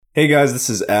Hey guys, this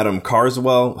is Adam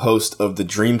Carswell, host of the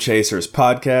Dream Chasers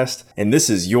podcast, and this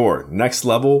is your Next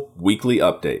Level Weekly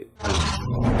Update.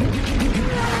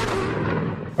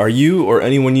 Are you or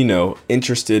anyone you know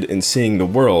interested in seeing the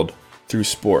world through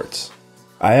sports?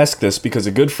 I ask this because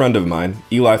a good friend of mine,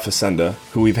 Eli Facenda,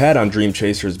 who we've had on Dream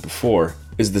Chasers before,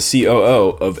 is the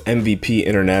COO of MVP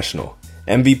International.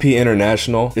 MVP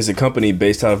International is a company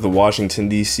based out of the Washington,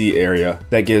 D.C. area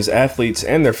that gives athletes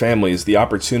and their families the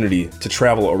opportunity to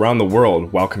travel around the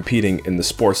world while competing in the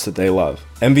sports that they love.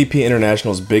 MVP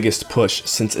International's biggest push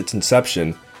since its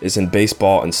inception is in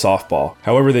baseball and softball.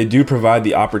 However, they do provide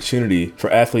the opportunity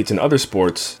for athletes in other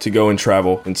sports to go and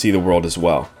travel and see the world as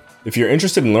well. If you're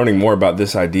interested in learning more about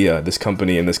this idea, this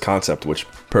company, and this concept, which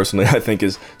personally I think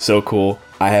is so cool,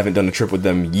 I haven't done a trip with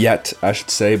them yet, I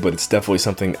should say, but it's definitely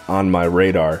something on my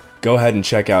radar. Go ahead and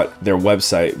check out their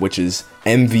website, which is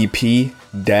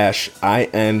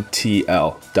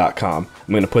mvp-intl.com.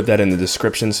 I'm going to put that in the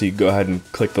description so you can go ahead and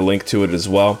click the link to it as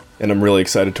well. And I'm really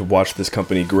excited to watch this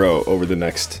company grow over the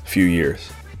next few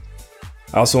years.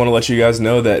 I also want to let you guys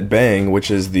know that Bang,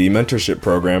 which is the mentorship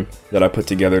program that I put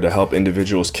together to help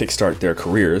individuals kickstart their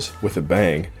careers with a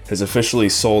bang, has officially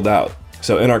sold out.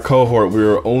 So in our cohort, we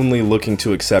were only looking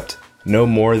to accept no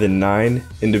more than 9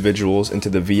 individuals into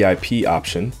the VIP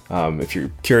option. If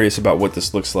you're curious about what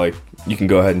this looks like, you can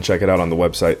go ahead and check it out on the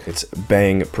website. It's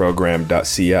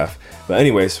bangprogram.cf. But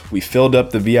anyways, we filled up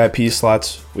the VIP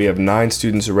slots. We have 9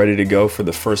 students ready to go for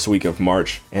the first week of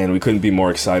March, and we couldn't be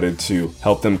more excited to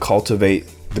help them cultivate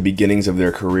the beginnings of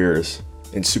their careers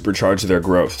and supercharge their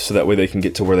growth so that way they can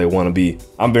get to where they want to be.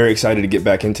 I'm very excited to get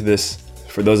back into this.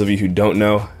 For those of you who don't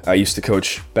know, I used to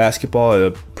coach basketball at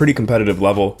a pretty competitive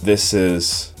level. This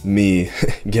is me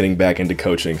getting back into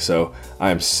coaching, so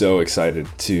I'm so excited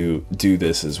to do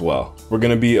this as well. We're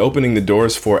going to be opening the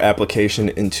doors for application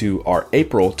into our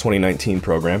April 2019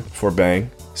 program for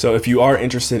Bang. So if you are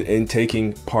interested in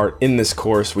taking part in this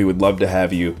course, we would love to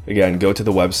have you. Again, go to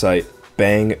the website,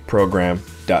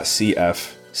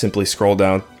 bangprogram.cf. Simply scroll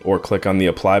down or click on the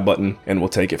apply button, and we'll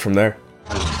take it from there.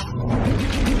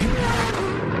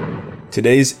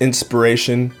 Today's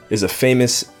inspiration is a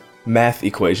famous math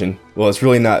equation. Well, it's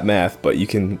really not math, but you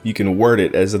can word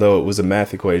it as though it was a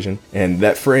math equation. And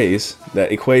that phrase,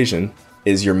 that equation,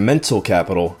 is your mental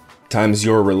capital times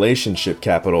your relationship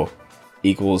capital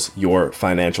equals your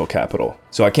financial capital.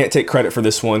 So I can't take credit for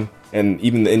this one, and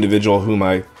even the individual whom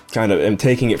I kind of am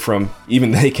taking it from,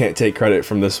 even they can't take credit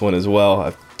from this one as well.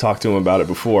 I've talked to him about it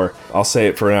before. I'll say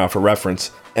it for now for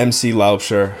reference. MC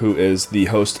Laubscher, who is the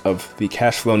host of the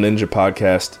Cashflow Ninja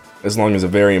podcast, as long as a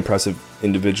very impressive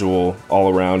individual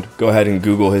all around. Go ahead and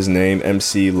Google his name,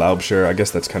 MC Laubscher. I guess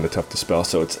that's kind of tough to spell,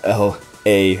 so it's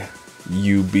Laubscher,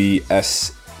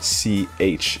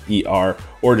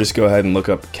 or just go ahead and look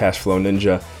up Cashflow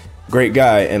Ninja. Great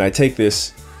guy, and I take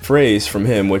this phrase from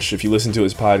him, which if you listen to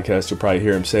his podcast, you'll probably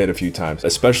hear him say it a few times.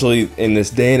 Especially in this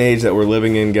day and age that we're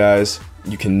living in, guys,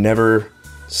 you can never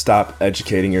stop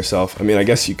educating yourself. I mean, I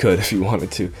guess you could if you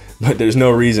wanted to, but there's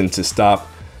no reason to stop.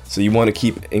 So you want to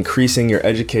keep increasing your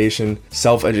education,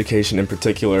 self-education in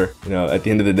particular. You know, at the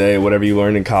end of the day, whatever you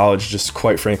learned in college just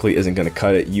quite frankly isn't going to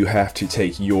cut it. You have to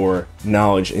take your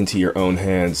knowledge into your own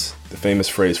hands. The famous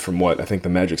phrase from what I think the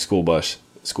Magic School Bus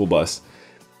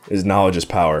is knowledge is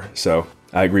power. So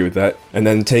I agree with that. And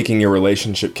then taking your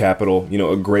relationship capital,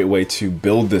 a great way to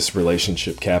build this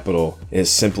relationship capital is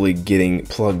simply getting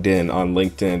plugged in on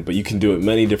LinkedIn. But you can do it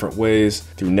many different ways,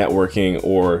 through networking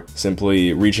or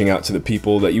simply reaching out to the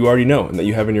people that you already know and that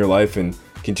you have in your life and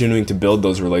continuing to build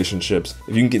those relationships.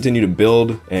 If you can continue to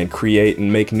build and create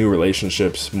and make new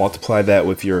relationships, multiply that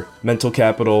with your mental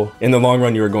capital, in the long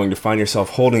run, you are going to find yourself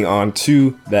holding on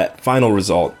to that final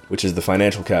result, which is the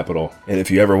financial capital. And if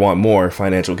you ever want more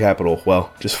financial capital,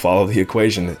 well, just follow the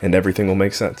equation and everything will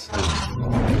make sense.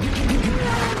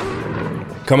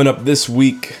 Coming up this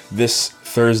week, this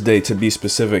Thursday to be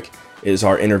specific, is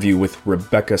our interview with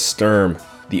Rebecca Sturm,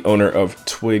 the owner of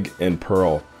Twig and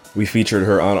Pearl. We featured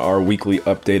her on our weekly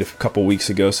update a couple weeks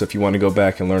ago, so if you want to go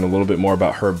back and learn a little bit more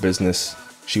about her business,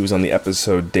 she was on the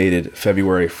episode dated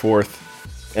February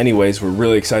 4th. Anyways, we're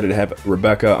really excited to have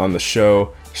Rebecca on the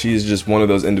show. She's just one of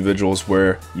those individuals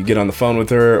where you get on the phone with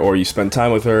her or you spend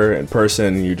time with her in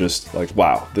person and you're just like,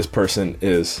 wow, this person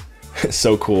is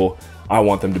so cool. I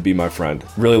want them to be my friend.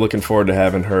 Really looking forward to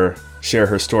having her share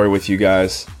her story with you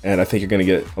guys, and I think you're going to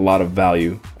get a lot of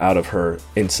value out of her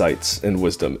insights and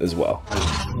wisdom as well.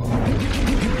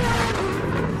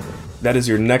 That is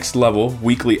your Next Level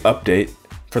weekly update.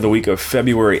 for the week of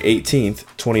February 18th,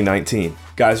 2019.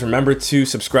 Guys, remember to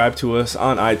subscribe to us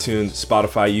on iTunes,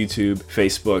 Spotify, YouTube,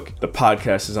 Facebook. The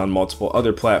podcast is on multiple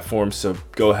other platforms, so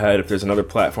go ahead. If there's another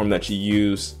platform that you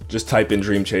use, just type in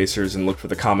Dream Chasers and look for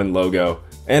the common logo.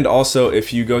 And also,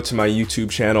 if you go to my YouTube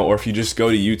channel, or if you just go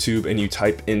to YouTube and you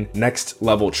type in Next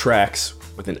Level Tracks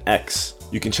with an X,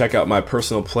 you can check out my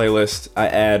personal playlist. I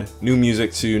add new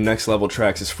music to Next Level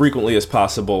Tracks as frequently as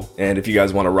possible. And if you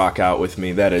guys want to rock out with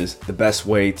me, that is the best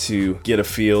way to get a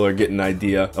feel or get an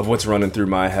idea of what's running through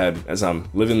my head as I'm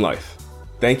living life.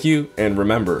 Thank you, and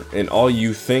remember, in all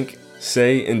you think,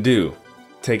 say, and do,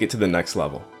 take it to the next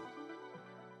level.